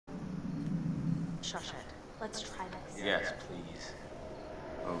shush it. Let's try this. Yes, please.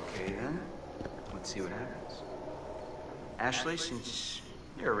 Okay then. Let's see what happens. Ashley, since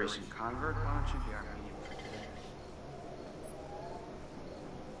you're a recent convert, why don't you be our medium for today?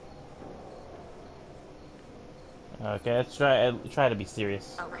 Okay, let's try to be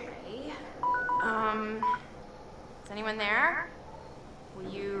serious. Okay. Is anyone there? Will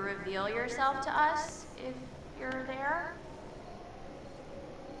you reveal yourself to us if you're there?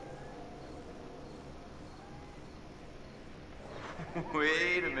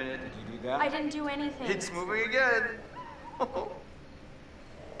 Wait a minute. Did you do that? I didn't do anything. It's moving again.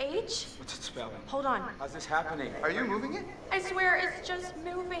 H? What's it spelling? Hold on. How's this happening? Are you moving it? I swear it's just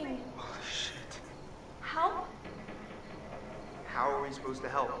moving. Holy shit. Help? How are we supposed to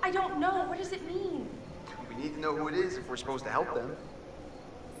help? I don't know. What does it mean? We need to know who it is if we're supposed to help them.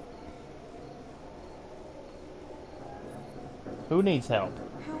 Who needs help?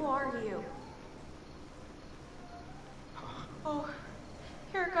 Who are you? Oh,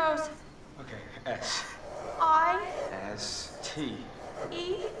 here it goes. Okay, S. I S T.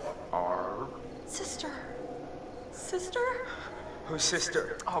 E R. sister. Sister? Whose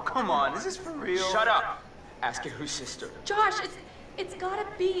sister? Oh, come on. Is this for real? Shut up! Ask it whose sister. Josh, it's gotta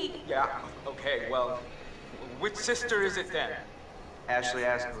be. Yeah, okay, well, which sister is it then? Ashley,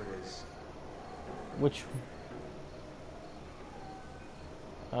 ask who it is. Which?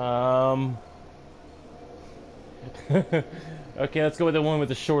 Okay, let's go with the one with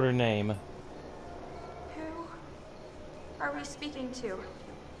the shorter name. Who are we speaking to?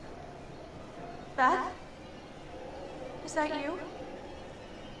 Beth? Is that you?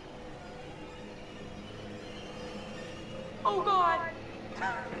 Oh God!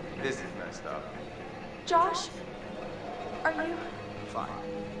 This is messed up. Josh? Are you... Fine.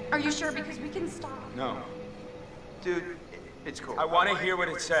 Are you sure? Because we can stop. No. Dude, it's cool. I want to hear what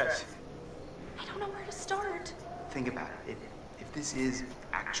it says. I don't know where to start. Think about it. If this is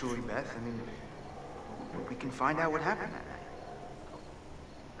actually Beth, I mean, we can find out what happened that night.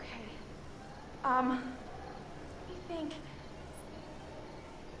 Okay. I think...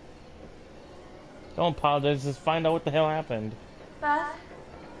 Don't apologize, just find out what the hell happened. Beth,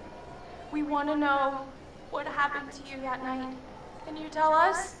 we want to know what happened to you that night. Can you tell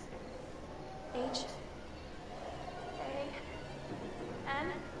us? H A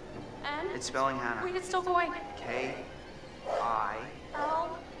N N. It's spelling Hannah. Wait, it's still going. K-I.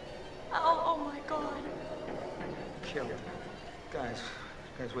 L. Oh my God. Killed. Guys,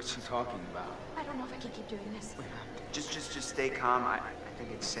 what's she talking about? I don't know if I can keep doing this. Just stay calm. I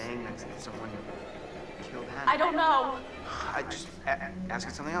think it's saying that someone killed Hannah. I don't know. I just ask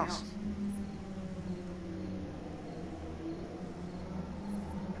it something else.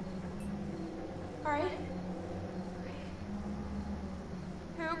 All right.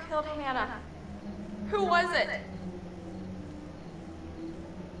 Who killed Hannah? Who was it?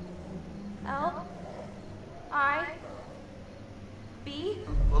 L I B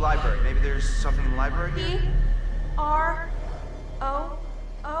The library. Maybe there's something in the library E here? R O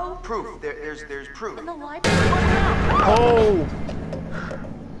O. Proof. There's proof. In the library. Oh!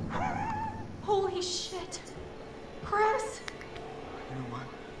 Holy shit. Chris. You know what?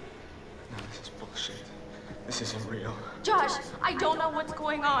 No, this is bullshit. This isn't real. Josh, I don't know what's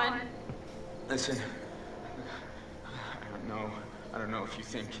going on. Listen, I don't know if you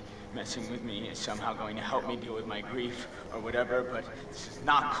think messing with me is somehow going to help me deal with my grief or whatever, but this is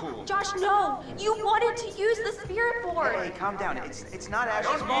not cool. Josh, no! You wanted to use the spirit board! Hey, calm down. It's not I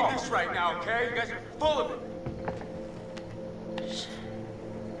Ashley's don't fault. need this right now, okay? You guys are full of it.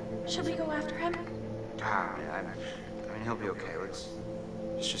 Should we go after him? Ah, I mean, he'll be okay. Let's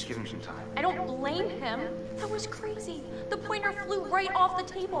just give him some time. I don't blame him. That was crazy. The pointer flew right off the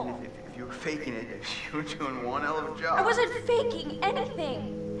table. If you were faking it, you were doing one hell of a job. I wasn't faking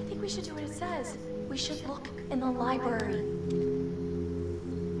anything. I think we should do what it says. We should look in the library.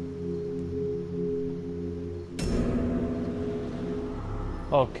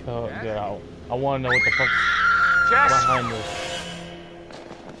 Oh, God. I want to know what the fuck's Jess! behind this.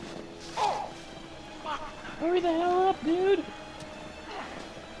 Hurry the hell up, dude!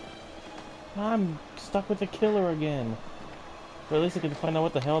 I'm stuck with the killer again. Or at least I can find out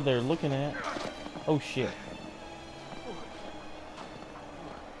what the hell they're looking at. Oh shit.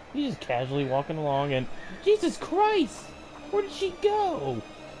 He's just casually walking along and... Jesus Christ! Where did she go?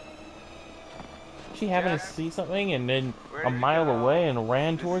 She happened to see something and then a mile away and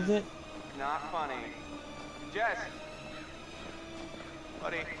ran towards it? Not funny. Jess!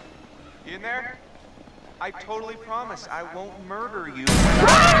 Buddy, you in there? I totally promise I won't murder you.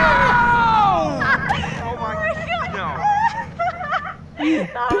 Oh! Oh my God, no. You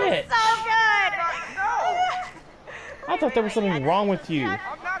That bitch! was so good! I thought there was something wrong with you. I'm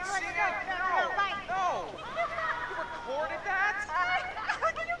not seeing it. No. You recorded that?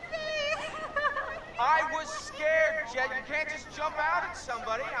 Look at your face. I was scared, Jet. You can't just jump out at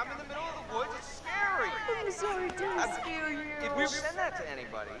somebody. I'm in the middle of the woods. It's scary. I'm sorry to scare you. If you send that to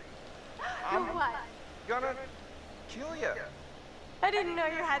anybody, You're what? gonna kill you. I didn't know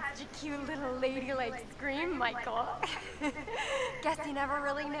you had such a cute little ladylike scream, Michael. Guess you never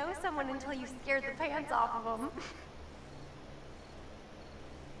really know someone until you scared the pants off of them.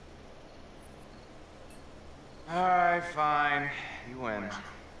 All right, fine. You win.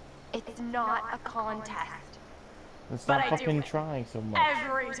 It's not a contest. And But stop I do fucking it. trying so much.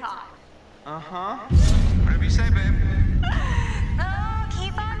 Every time. Uh-huh. Whatever you say, babe. Oh,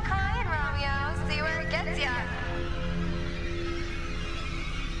 keep on crying, Romeo. See where it gets ya.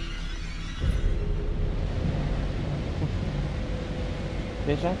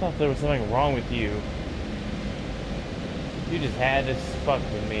 Bitch, I thought there was something wrong with you. You just had to fuck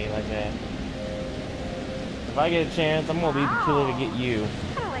with me like that. If I get a chance, I'm gonna be the killer to get you.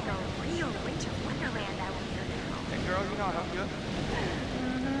 Kind of like a real Winter Wonderland out here now. Hey, girl, you know how good.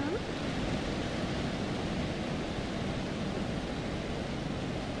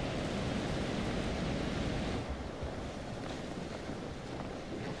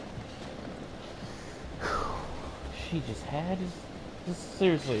 She just had his... Just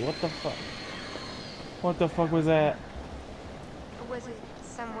seriously, what the fuck? What the fuck was that? Was it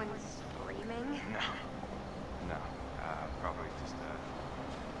someone screaming? No, probably just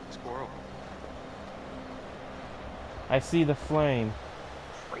a squirrel. I see the flame.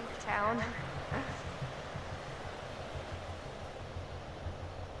 Freak town.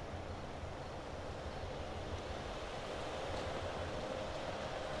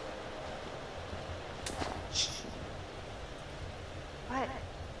 What?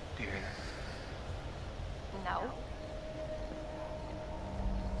 Do you hear that? No.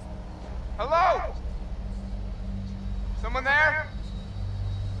 Hello? Someone there?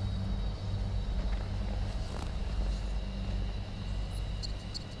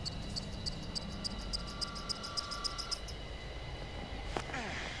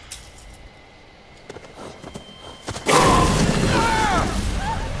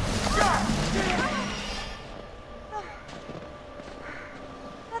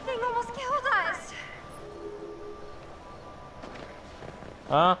 That thing almost killed us.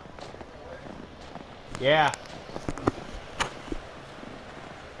 Huh? Yeah.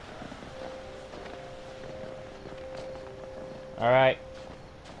 Alright.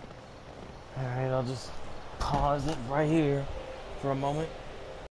 Alright, I'll just pause it right here for a moment.